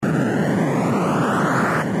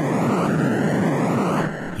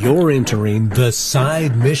You're entering the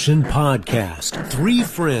Side Mission Podcast. Three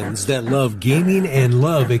friends that love gaming and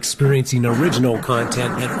love experiencing original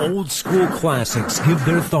content and old school classics give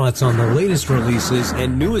their thoughts on the latest releases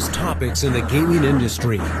and newest topics in the gaming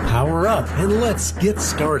industry. Power up and let's get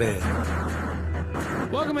started.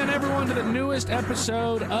 Welcome in everyone to the newest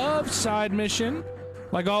episode of Side Mission.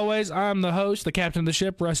 Like always, I'm the host, the captain of the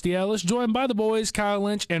ship, Rusty Ellis, joined by the boys, Kyle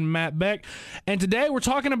Lynch and Matt Beck. And today we're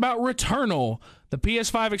talking about Returnal, the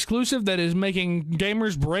PS5 exclusive that is making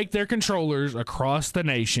gamers break their controllers across the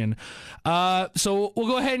nation. So we'll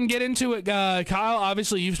go ahead and get into it. Kyle,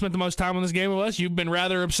 obviously you've spent the most time on this game with us. You've been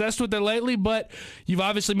rather obsessed with it lately, but you've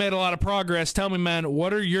obviously made a lot of progress. Tell me, man,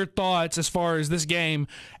 what are your thoughts as far as this game?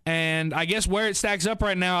 And I guess where it stacks up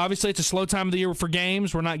right now, obviously it's a slow time of the year for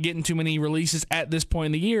games. We're not getting too many releases at this point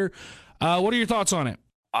in the year. What are your thoughts on it?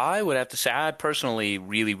 I would have to say I personally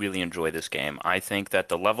really enjoy this game. I think that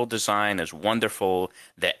the level design is wonderful.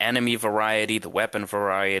 The enemy variety, the weapon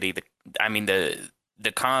variety,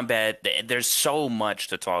 the combat, there's so much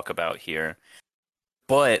to talk about here.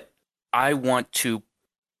 But I want to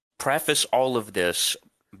preface all of this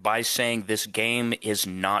by saying this game is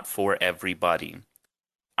not for everybody.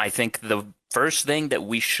 I think the first thing that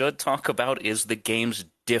we should talk about is the game's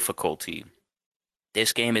difficulty.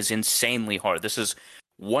 This game is insanely hard. This is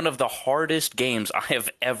one of the hardest games I have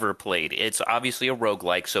ever played. It's obviously a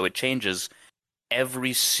roguelike, so it changes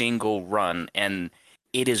every single run, and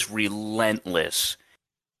it is relentless.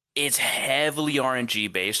 It's heavily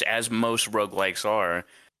RNG-based, as most roguelikes are,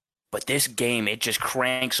 but this game, it just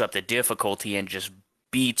cranks up the difficulty and just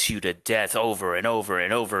beats you to death over and over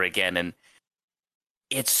and over again, and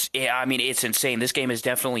it's insane. This game is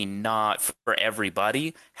definitely not for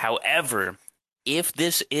everybody. However, if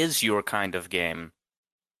this is your kind of game,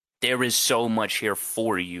 there is so much here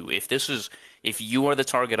for you. If you are the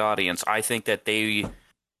target audience, I think that they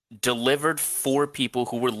delivered for people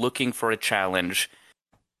who were looking for a challenge.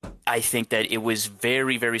 I think that it was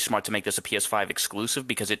very smart to make this a PS5 exclusive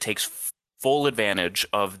because it takes full advantage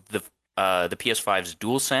of the PS5's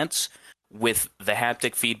DualSense with the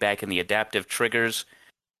haptic feedback and the adaptive triggers.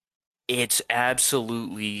 It's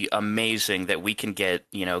absolutely amazing that we can get,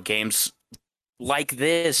 games like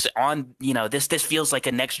this on, this feels like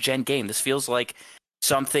a next gen game. This feels like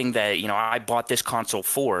something that, I bought this console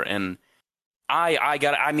for, and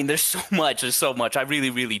there's so much. I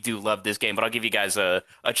really do love this game, but I'll give you guys a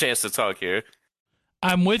chance to talk here.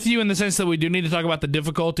 I'm with you in the sense that we do need to talk about the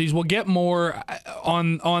difficulties. We'll get more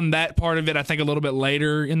on that part of it, I think, a little bit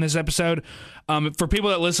later in this episode. For people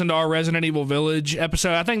that listen to our Resident Evil Village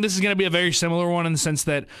episode, I think this is going to be a very similar one in the sense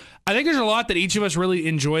that I think there's a lot that each of us really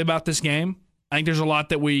enjoy about this game. I think there's a lot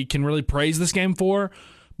that we can really praise this game for.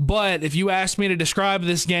 But if you asked me to describe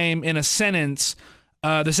this game in a sentence,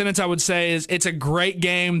 the sentence I would say is it's a great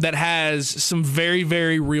game that has some very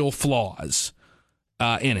real flaws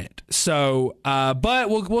in it. So, but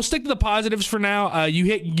we'll stick to the positives for now. You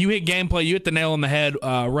hit gameplay. You hit the nail on the head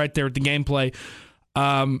right there with the gameplay.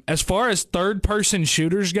 As far as third-person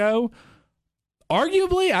shooters go,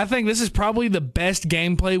 arguably, I think this is probably the best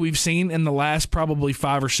gameplay we've seen in the last probably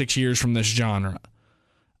 5 or 6 years from this genre.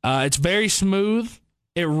 It's very smooth.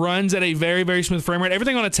 It runs at a very smooth frame rate.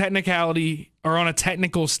 Everything on a technicality or on a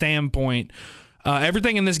technical standpoint,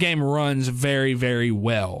 everything in this game runs very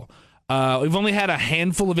well. We've only had a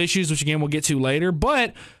handful of issues, which again we'll get to later,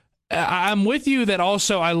 but I'm with you that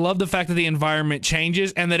also I love the fact that the environment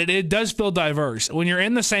changes and that it does feel diverse. When you're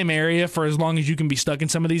in the same area for as long as you can be stuck in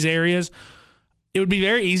some of these areas, it would be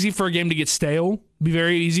very easy for a game to get stale. It would be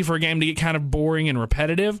very easy for a game to get kind of boring and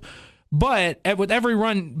repetitive. But with every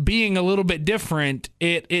run being a little bit different,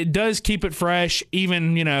 it does keep it fresh,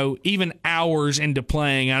 even hours into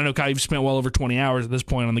playing. I know, Kyle, you've spent well over 20 hours at this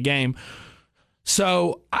point on the game.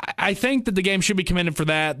 So I think that the game should be commended for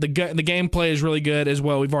that. The gameplay is really good as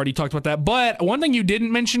well. We've already talked about that. But one thing you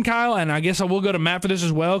didn't mention, Kyle, and I guess I will go to Matt for this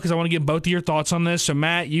as well because I want to get both of your thoughts on this. So,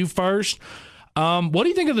 Matt, you first. What do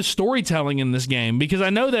you think of the storytelling in this game? Because I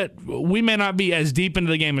know that we may not be as deep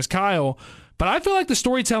into the game as Kyle, but I feel like the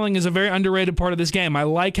storytelling is a very underrated part of this game. I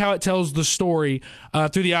like how it tells the story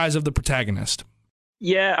through the eyes of the protagonist.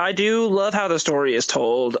 Yeah, I do love how the story is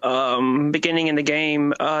told. Beginning in the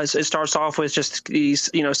game, it starts off with just these,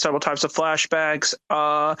 several types of flashbacks,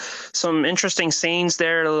 some interesting scenes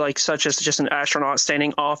there, like such as just an astronaut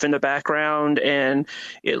standing off in the background and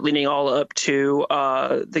it leading all up to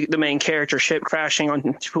the main character ship crashing on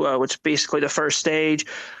what's basically the first stage.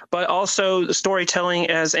 But also the storytelling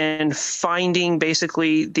as in finding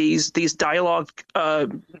basically these dialogue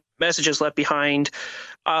messages left behind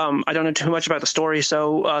I don't know too much about the story,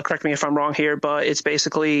 so correct me if I'm wrong here, but it's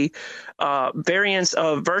basically versions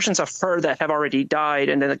of her that have already died,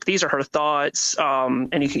 and then these are her thoughts,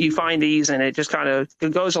 and you find these, and it just kind of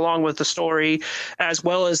goes along with the story, as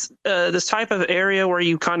well as this type of area where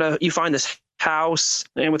you find this house,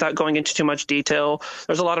 and without going into too much detail,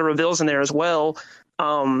 there's a lot of reveals in there as well.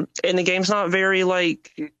 And the game's not very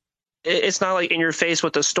it's not like in your face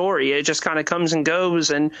with the story. It just kind of comes and goes,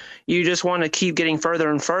 and you just want to keep getting further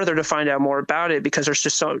and further to find out more about it, because there's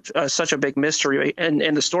just such a big mystery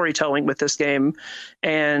in the storytelling with this game.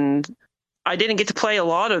 And I didn't get to play a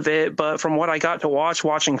lot of it, but from what I got to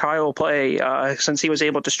watching Kyle play, since he was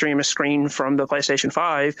able to stream a screen from the PlayStation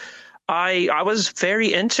 5, I was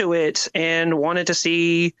very into it and wanted to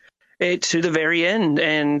see it to the very end.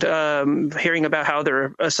 And hearing about how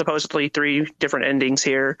there are supposedly 3 different endings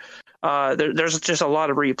here, there's just a lot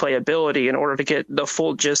of replayability in order to get the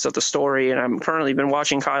full gist of the story. And I'm currently been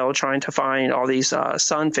watching Kyle trying to find all these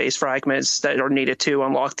sun face fragments that are needed to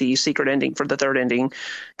unlock the secret ending for the 3rd ending,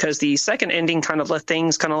 because the 2nd ending kind of let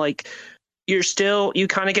things kind of like you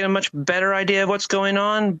kind of get a much better idea of what's going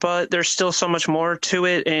on, but there's still so much more to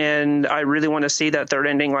it. And I really want to see that 3rd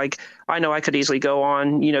ending. Like, I know I could easily go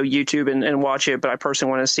on, YouTube and watch it, but I personally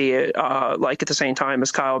want to see it at the same time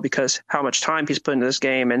as Kyle, because how much time he's put into this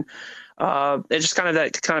game. And it's just kind of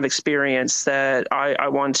that kind of experience that I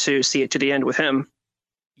want to see it to the end with him.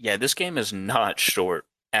 Yeah, this game is not short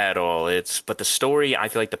at all. But the story, I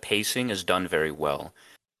feel like the pacing is done very well.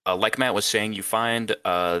 Like Matt was saying, you find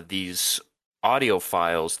these audio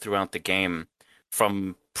files throughout the game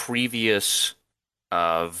from previous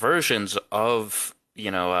versions of,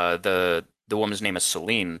 the woman's name is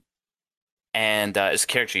Celine, and his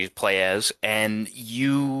character you play as, and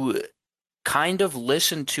you kind of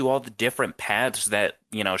listen to all the different paths that,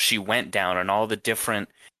 she went down, and all the different,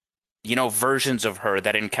 versions of her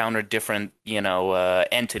that encountered different,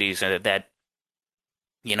 entities that,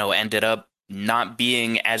 ended up not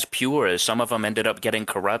being as pure, as some of them ended up getting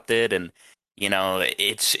corrupted. And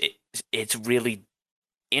it's really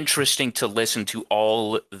interesting to listen to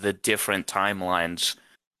all the different timelines,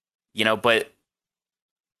 but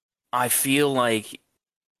I feel like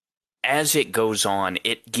as it goes on,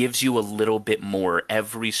 it gives you a little bit more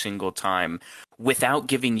every single time without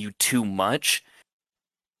giving you too much.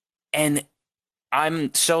 And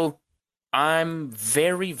I'm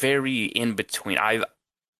very, very in between.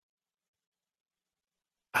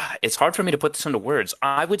 It's hard for me to put this into words.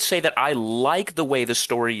 I would say that I like the way the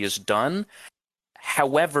story is done.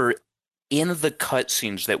 However, in the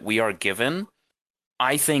cutscenes that we are given,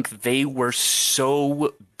 I think they were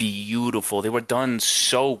so beautiful. They were done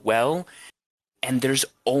so well. And there's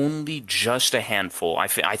only just a handful. I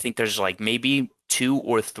think there's like maybe 2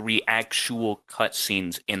 or 3 actual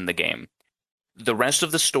cutscenes in the game. The rest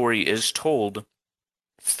of the story is told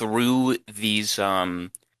through these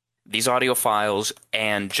audio files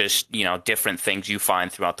and just, different things you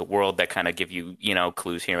find throughout the world that kind of give you,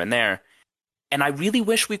 clues here and there. And I really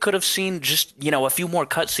wish we could have seen just, a few more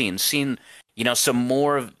cutscenes, seen, some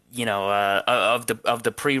more, of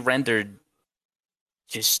the pre-rendered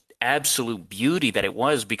just absolute beauty that it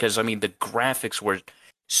was, because, the graphics were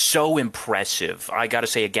so impressive. I got to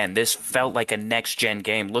say again, this felt like a next-gen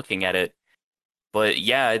game looking at it. But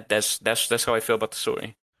yeah, that's how I feel about the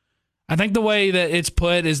story. I think the way that it's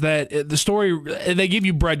put is that the story, they give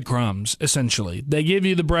you breadcrumbs, essentially. They give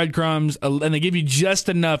you the breadcrumbs, and they give you just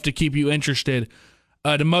enough to keep you interested,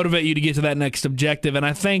 to motivate you to get to that next objective. And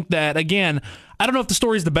I think that, again, I don't know if the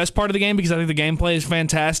story is the best part of the game, because I think the gameplay is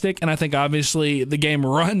fantastic, and I think, obviously, the game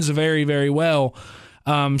runs very, very well.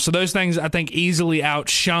 So those things, I think, easily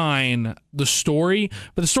outshine the story.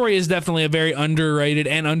 But the story is definitely a very underrated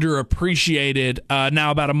and underappreciated, now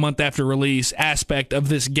about a month after release, aspect of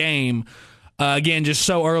this game. Again, just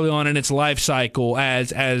so early on in its life cycle,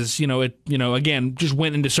 as again, just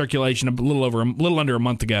went into circulation a little under a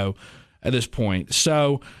month ago at this point.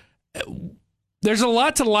 So there's a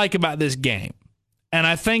lot to like about this game. And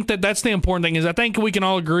I think that that's the important thing, is I think we can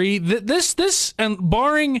all agree that this, and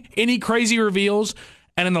barring any crazy reveals,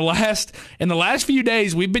 and in the last few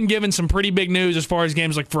days, we've been given some pretty big news as far as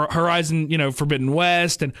games like Horizon, Forbidden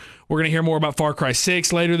West, and we're going to hear more about Far Cry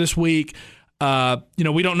 6 later this week. We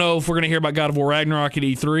don't know if we're going to hear about God of War Ragnarok at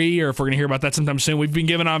E3, or if we're going to hear about that sometime soon. We've been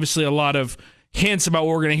given, obviously, a lot of hints about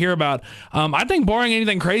what we're going to hear about. I think barring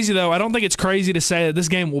anything crazy, though, I don't think it's crazy to say that this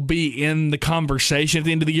game will be in the conversation at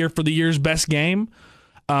the end of the year for the year's best game.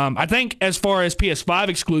 I think as far as PS5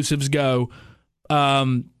 exclusives go,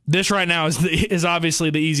 this right now is obviously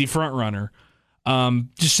the easy front runner,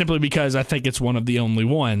 just simply because I think it's one of the only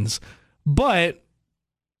ones. But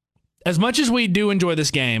as much as we do enjoy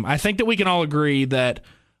this game, I think that we can all agree that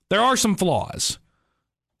there are some flaws.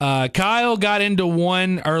 Kyle got into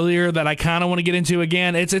one earlier that I kind of want to get into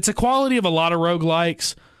again. It's a quality of a lot of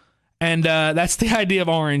roguelikes, and that's the idea of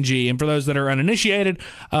RNG. And for those that are uninitiated,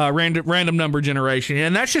 random number generation.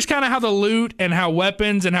 And that's just kind of how the loot and how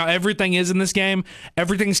weapons and how everything is in this game.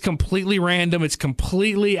 Everything's completely random. It's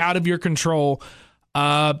completely out of your control.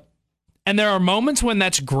 And there are moments when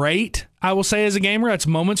that's great, I will say as a gamer. It's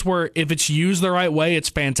moments where if it's used the right way, it's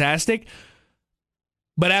fantastic.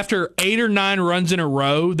 But after 8 or 9 runs in a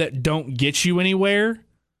row that don't get you anywhere,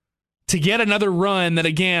 to get another run that,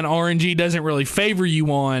 again, RNG doesn't really favor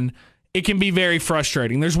you on, it can be very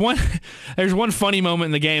frustrating. There's one funny moment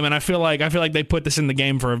in the game, and I feel like they put this in the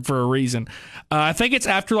game for a reason. I think it's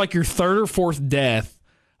after like your 3rd or 4th death.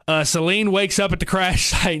 Celine wakes up at the crash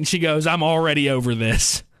site and she goes, "I'm already over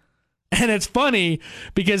this." And it's funny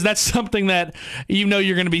because that's something that you know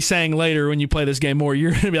you're going to be saying later when you play this game more.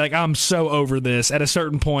 You're going to be like, "I'm so over this" at a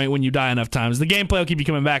certain point when you die enough times. The gameplay will keep you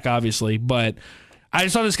coming back, obviously, but I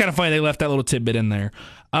just thought it was kind of funny they left that little tidbit in there.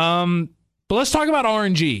 But let's talk about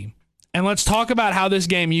RNG, and let's talk about how this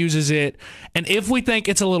game uses it, and if we think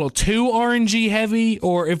it's a little too RNG heavy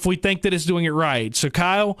or if we think that it's doing it right. So,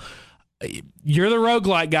 Kyle, you're the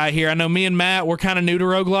roguelike guy here. I know me and Matt, we're kind of new to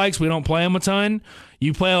roguelikes. We don't play them a ton.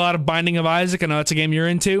 You play a lot of Binding of Isaac. I know that's a game you're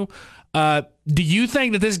into. Do you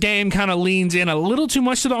think that this game kind of leans in a little too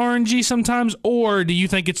much to the RNG sometimes, or do you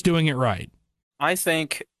think it's doing it right? I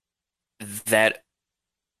think that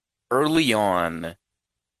early on,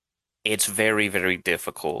 it's very, very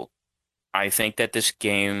difficult. I think that this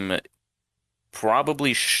game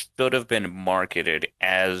probably should have been marketed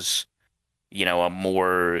as, a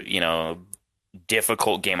more,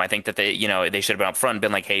 difficult game. I think that they should have been up front and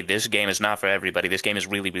been like, "Hey, this game is not for everybody. This game is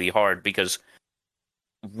really, really hard." Because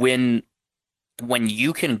when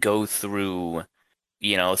you can go through,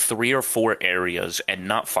 3 or 4 areas and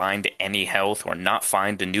not find any health or not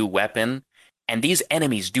find a new weapon, and these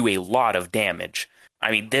enemies do a lot of damage.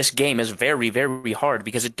 I mean, this game is very, very hard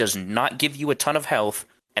because it does not give you a ton of health,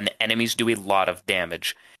 and the enemies do a lot of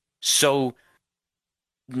damage. So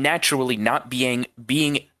naturally, not being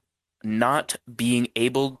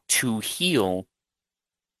able to heal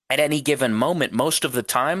at any given moment most of the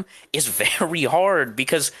time is very hard,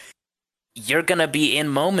 because you're going to be in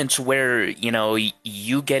moments where,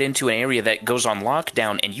 you get into an area that goes on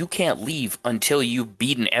lockdown and you can't leave until you've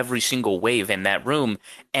beaten every single wave in that room.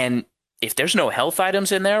 And if there's no health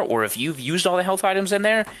items in there, or if you've used all the health items in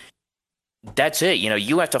there, that's it.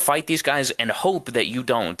 You have to fight these guys and hope that you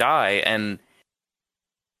don't die. And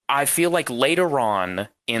I feel like later on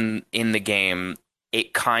in the game,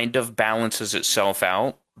 it kind of balances itself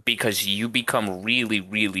out because you become really,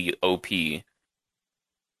 really OP.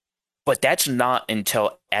 But that's not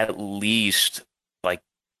until at least like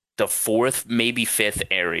the 4th, maybe 5th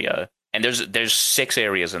area. And there's 6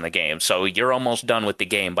 areas in the game, so you're almost done with the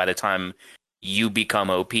game by the time you become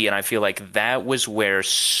OP. And I feel like that was where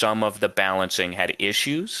some of the balancing had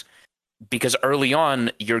issues. Because early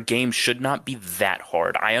on, your game should not be that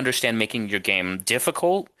hard. I understand making your game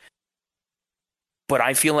difficult, but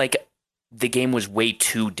I feel like the game was way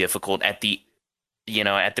too difficult at the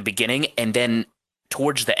beginning, and then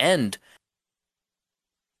towards the end,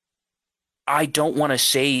 I don't want to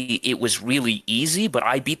say it was really easy, but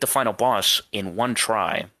I beat the final boss in 1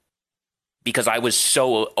 try because I was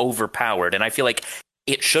so overpowered, and I feel like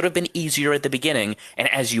it should have been easier at the beginning, and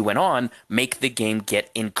as you went on, make the game get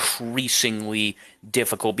increasingly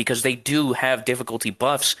difficult, because they do have difficulty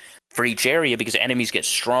buffs for each area because enemies get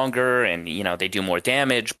stronger and, they do more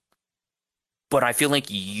damage. But I feel like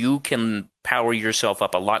you can power yourself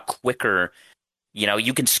up a lot quicker.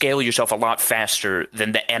 You can scale yourself a lot faster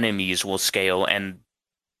than the enemies will scale, and,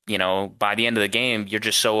 by the end of the game, you're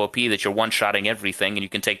just so OP that you're one-shotting everything and you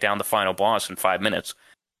can take down the final boss in 5 minutes.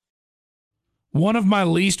 One of my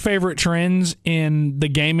least favorite trends in the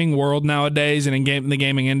gaming world nowadays and in the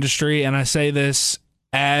gaming industry, and I say this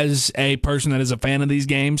as a person that is a fan of these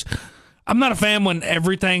games, I'm not a fan when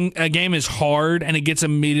a game is hard and it gets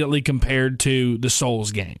immediately compared to the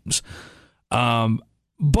Souls games.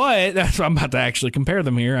 But that's, I'm about to actually compare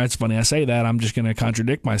them here. It's funny I say that. I'm just going to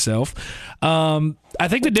contradict myself. I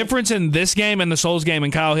think the difference in this game and the Souls game,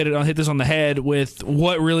 and Kyle hit this on the head with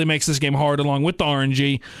what really makes this game hard along with the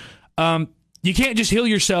RNG, you can't just heal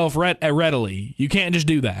yourself readily. You can't just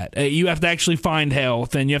do that. You have to actually find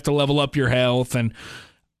health, and you have to level up your health. And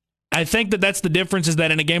I think that that's the difference, is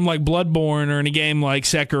that in a game like Bloodborne or in a game like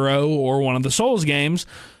Sekiro or one of the Souls games,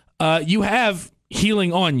 you have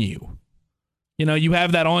healing on you. You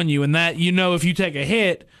have that on you, and that, if you take a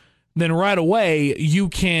hit, then right away you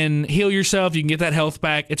can heal yourself, you can get that health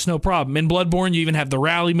back, it's no problem. In Bloodborne, you even have the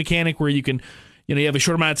rally mechanic where you can, you have a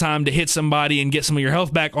short amount of time to hit somebody and get some of your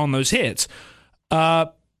health back on those hits.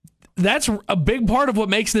 That's a big part of what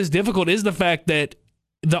makes this difficult is the fact that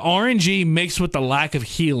the RNG mixed with the lack of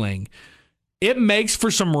healing. It makes for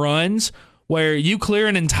some runs where you clear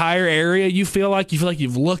an entire area, you feel like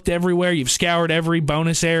you've looked everywhere, you've scoured every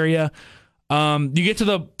bonus area. You get to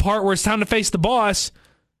the part where it's time to face the boss,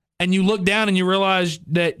 and you look down and you realize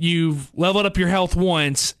that you've leveled up your health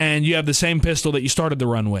once and you have the same pistol that you started the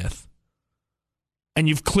run with. And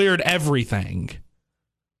you've cleared everything.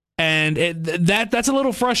 And that's a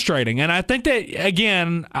little frustrating. And I think that,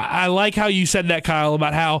 again, I like how you said that, Kyle,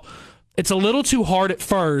 about how it's a little too hard at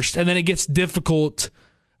first and then it gets difficult.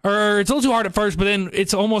 Or it's a little too hard at first, but then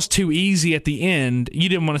it's almost too easy at the end. You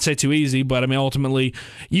didn't want to say too easy, but I mean, ultimately,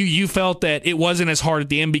 you felt that it wasn't as hard at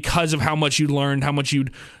the end because of how much you'd learned, how much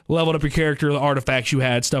you'd leveled up your character, the artifacts you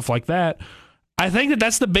had, stuff like that. I think that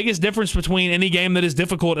that's the biggest difference between any game that is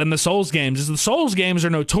difficult and the Souls games. Is the Souls games are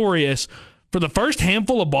notorious for the first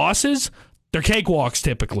handful of bosses, they're cakewalks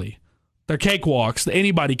typically. They're cakewalks.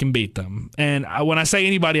 Anybody can beat them. And when I say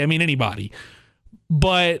anybody, I mean anybody.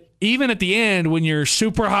 But even at the end, when you're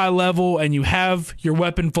super high level and you have your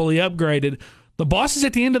weapon fully upgraded, the bosses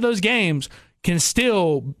at the end of those games can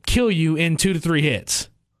still kill you in 2 to 3 hits.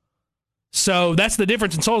 So that's the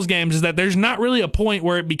difference in Souls games, is that there's not really a point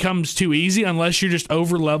where it becomes too easy unless you're just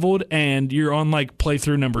over leveled and you're on like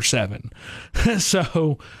playthrough number 7.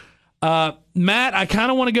 So, Matt, I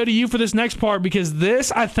kind of want to go to you for this next part because this,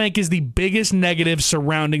 I think, is the biggest negative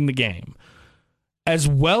surrounding the game. As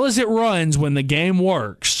well as it runs when the game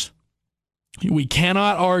works, we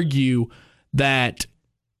cannot argue that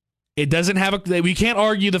it doesn't have we can't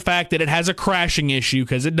argue the fact that it has a crashing issue,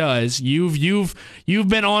 because it does. You've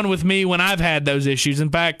been on with me when I've had those issues.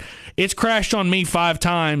 In fact, it's crashed on me 5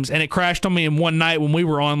 times, and it crashed on me in one night when we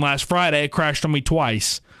were on last Friday. It crashed on me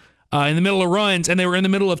twice in the middle of runs, and they were in the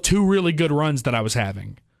middle of 2 really good runs that I was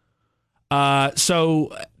having.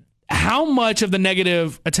 So how much of the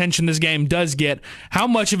negative attention this game does get, how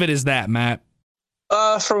much of it is that, Matt?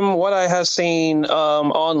 From what I have seen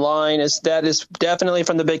online, that is definitely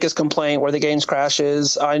from the biggest complaint where the game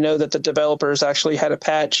crashes. I know that the developers actually had a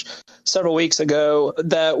patch several weeks ago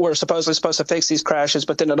that were supposedly supposed to fix these crashes,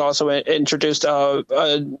 but then it also introduced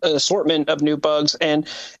an assortment of new bugs. And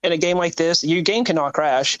in a game like this, your game cannot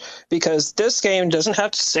crash because this game doesn't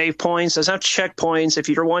have save points, doesn't have checkpoints. If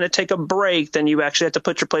you want to take a break, then you actually have to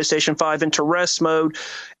put your PlayStation 5 into rest mode.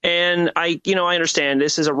 And I understand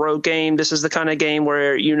this is a road game. This is the kind of game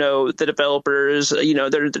where, the developers,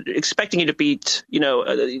 they're expecting you to beat,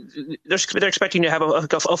 they're expecting you to have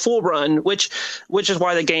a full run, which is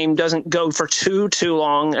why the game doesn't go for too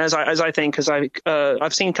long, as I think, because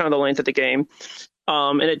I've seen kind of the length of the game.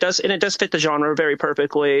 And it does fit the genre very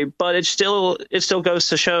perfectly, but it still goes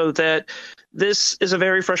to show that this is a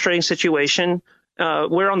very frustrating situation.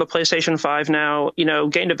 We're on the PlayStation 5 now.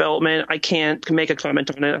 Game development, I can't make a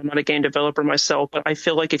comment on it. I'm not a game developer myself, but I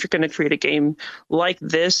feel like if you're going to create a game like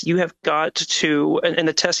this, you have got to, in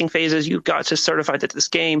the testing phases, you've got to certify that this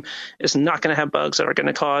game is not going to have bugs that are going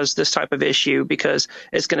to cause this type of issue, because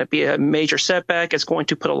it's going to be a major setback. It's going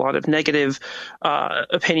to put a lot of negative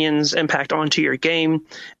opinions impact onto your game.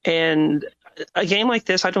 And a game like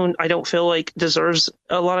this, I don't feel like deserves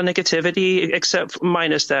a lot of negativity, except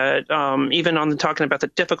minus that. Even on talking about the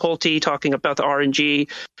difficulty, talking about the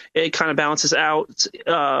RNG, it kind of balances out,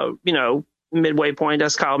 midway point,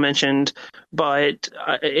 as Kyle mentioned. But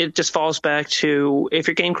it just falls back to, if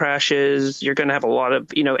your game crashes, you're going to have a lot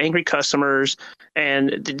of, angry customers.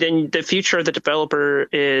 And then the future of the developer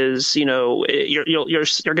is, you're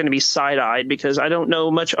going to be side-eyed, because I don't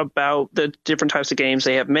know much about the different types of games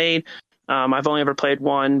they have made. I've only ever played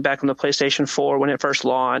one back on the PlayStation 4 when it first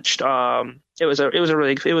launched. It was a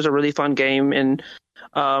really fun game, and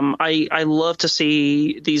I love to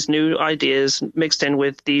see these new ideas mixed in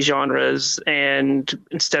with these genres, and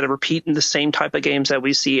instead of repeating the same type of games that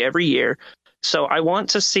we see every year. So I want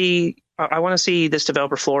to see this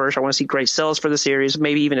developer flourish. I want to see great sales for the series,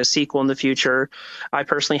 maybe even a sequel in the future. I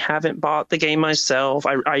personally haven't bought the game myself.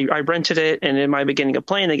 I rented it, and in my beginning of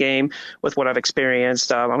playing the game, with what I've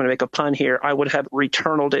experienced, I'm going to make a pun here, I would have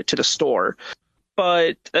returned it to the store.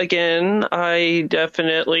 But again, I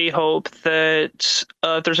definitely hope that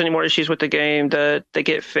if there's any more issues with the game, that they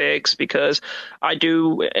get fixed, because I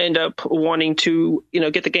do end up wanting to,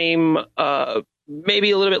 get the game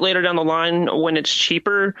maybe a little bit later down the line when it's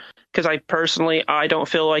cheaper, because I don't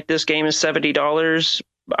feel like this game is $70.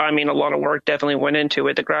 I mean, a lot of work definitely went into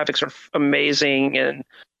it. The graphics are amazing, and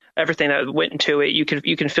everything that went into it. You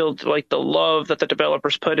can feel like the love that the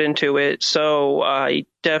developers put into it. So I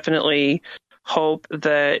definitely hope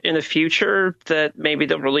that in the future that maybe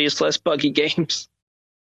they'll release less buggy games.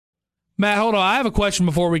 Matt, hold on. I have a question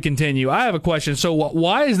before we continue. I have a question. So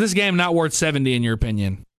why is this game not worth $70 in your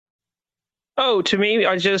opinion? Oh, to me,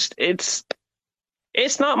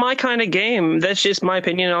 it's not my kind of game. That's just my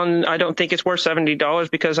opinion on. I don't think it's worth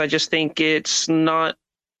 $70 because I just think it's not.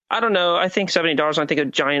 I don't know. I think $70. I think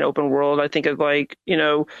of giant open world. I think of like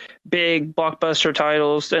big blockbuster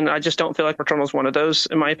titles, and I just don't feel like Returnal is one of those,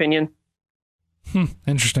 in my opinion.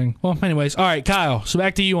 Interesting. Well, anyways, all right, Kyle. So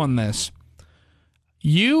back to you on this.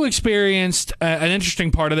 You experienced an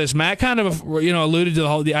interesting part of this. Matt kind of alluded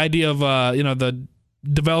to the idea of the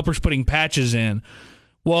developers putting patches in.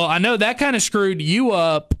 Well, I know that kind of screwed you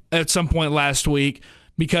up at some point last week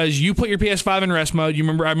because you put your PS5 in rest mode. I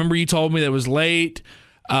remember you told me that it was late.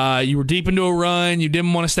 You were deep into a run. You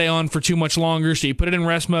didn't want to stay on for too much longer, so you put it in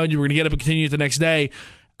rest mode. You were going to get up and continue it the next day.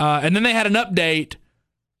 And then they had an update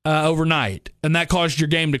overnight, and that caused your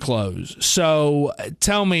game to close. So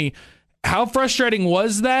tell me, how frustrating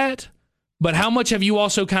was that? But how much have you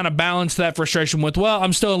also kind of balanced that frustration with, well,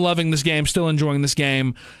 I'm still loving this game, still enjoying this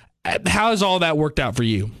game? How has all that worked out for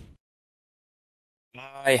you?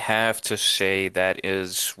 I have to say that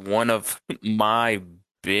is one of my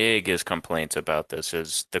biggest complaints about this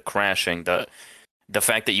is the crashing, the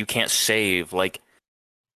fact that you can't save. Like,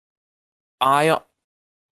 I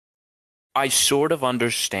sort of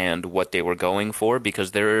understand what they were going for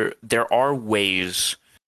because there are ways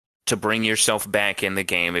to bring yourself back in the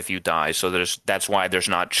game if you die. So that's why there's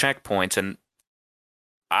not checkpoints, and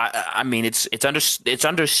I mean it's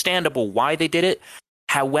understandable why they did it.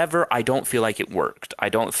 However, I don't feel like it worked. I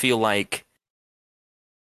don't feel like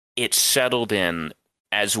it settled in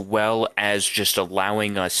as well as just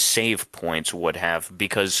allowing us save points would have,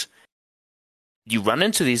 because you run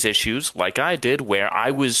into these issues like I did where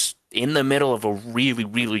I was in the middle of a really,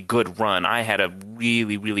 really good run. I had a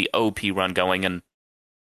really, really OP run going, and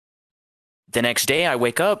the next day I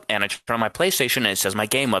wake up and I turn on my PlayStation and it says my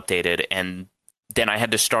game updated, and then I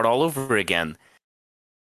had to start all over again.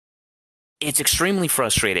 It's extremely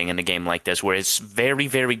frustrating in a game like this where it's very,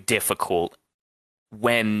 very difficult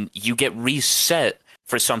when you get reset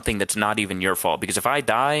for something that's not even your fault. Because if I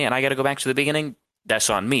die and I got to go back to the beginning, that's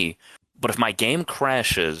on me. But if my game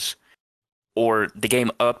crashes or the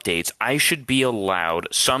game updates, I should be allowed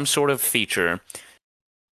some sort of feature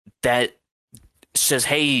that says,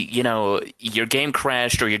 hey, your game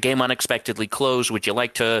crashed or your game unexpectedly closed. Would you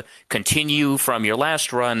like to continue from your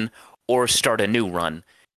last run or start a new run?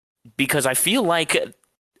 Because I feel like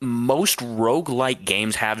most roguelike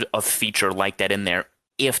games have a feature like that in there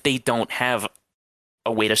if they don't have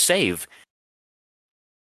a way to save.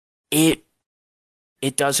 It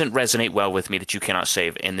doesn't resonate well with me that you cannot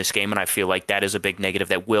save in this game, and I feel like that is a big negative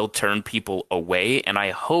that will turn people away, and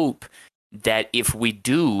I hope that if we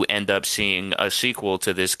do end up seeing a sequel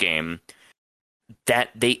to this game, that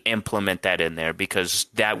they implement that in there, because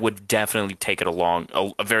that would definitely take it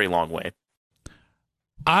a very long way.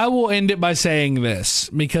 I will end it by saying this,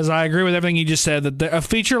 because I agree with everything you just said, that a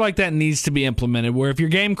feature like that needs to be implemented, where if your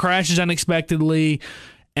game crashes unexpectedly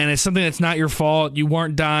and it's something that's not your fault, you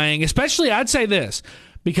weren't dying, especially, I'd say this,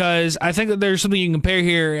 because I think that there's something you can compare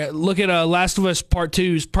here. Look at Last of Us Part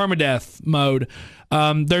 2's permadeath mode.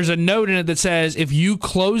 There's a note in it that says if you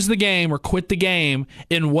close the game or quit the game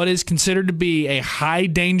in what is considered to be a high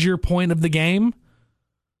danger point of the game,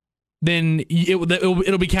 then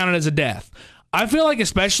it'll be counted as a death. I feel like,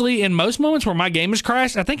 especially in most moments where my game has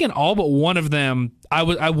crashed, I think in all but one of them,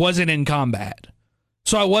 I wasn't in combat.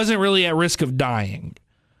 So I wasn't really at risk of dying.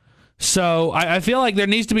 So I feel like there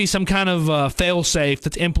needs to be some kind of fail-safe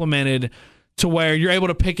that's implemented to where you're able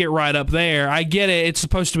to pick it right up there. I get it. It's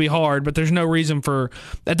supposed to be hard, but there's no reason for...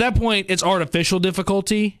 At that point, it's artificial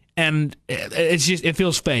difficulty, and it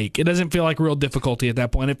feels fake. It doesn't feel like real difficulty at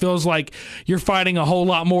that point. It feels like you're fighting a whole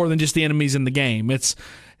lot more than just the enemies in the game.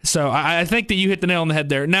 So I think that you hit the nail on the head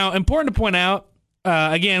there. Now, important to point out,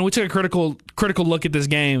 again, we took a critical look at this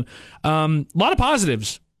game. A lot of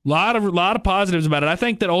positives. A lot of positives about it. I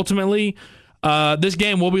think that ultimately this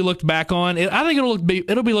game will be looked back on. I think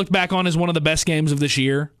it'll be looked back on as one of the best games of this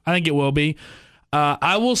year. I think it will be.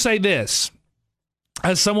 I will say this.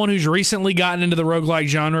 As someone who's recently gotten into the roguelike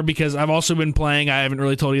genre, because I've also been playing, I haven't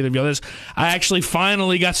really told either of you this, I actually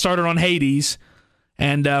finally got started on Hades.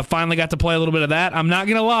 And finally got to play a little bit of that. I'm not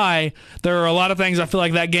going to lie, there are a lot of things I feel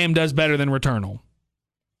like that game does better than Returnal.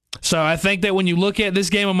 So I think that when you look at this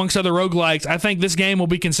game amongst other roguelikes, I think this game will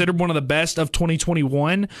be considered one of the best of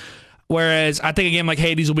 2021. Whereas I think a game like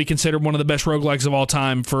Hades will be considered one of the best roguelikes of all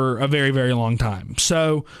time for a very, very long time.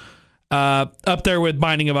 So up there with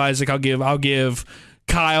Binding of Isaac, I'll give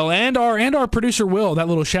Kyle and our producer Will that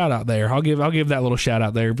little shout out there. I'll give that little shout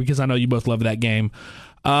out there because I know you both love that game.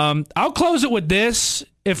 I'll close it with this.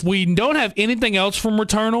 If we don't have anything else from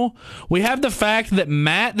Returnal, we have the fact that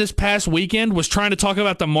Matt this past weekend was trying to talk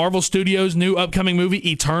about the Marvel Studios' new upcoming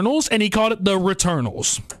movie Eternals, and he called it the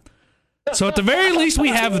Returnals. So at the very least, we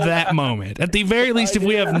have that moment. At the very least, if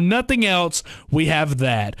we have nothing else, we have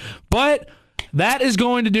that. But that is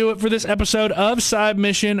going to do it for this episode of Side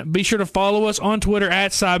Mission. Be sure to follow us on Twitter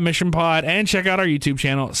at Side Mission Pod and check out our YouTube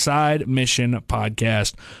channel, Side Mission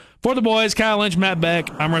Podcast. For the boys, Kyle Lynch, Matt Beck,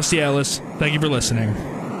 I'm Rusty Ellis. Thank you for listening.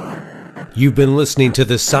 You've been listening to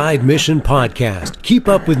the Side Mission Podcast. Keep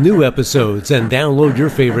up with new episodes and download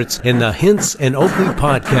your favorites in the Hints and Oakley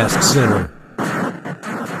Podcast Center.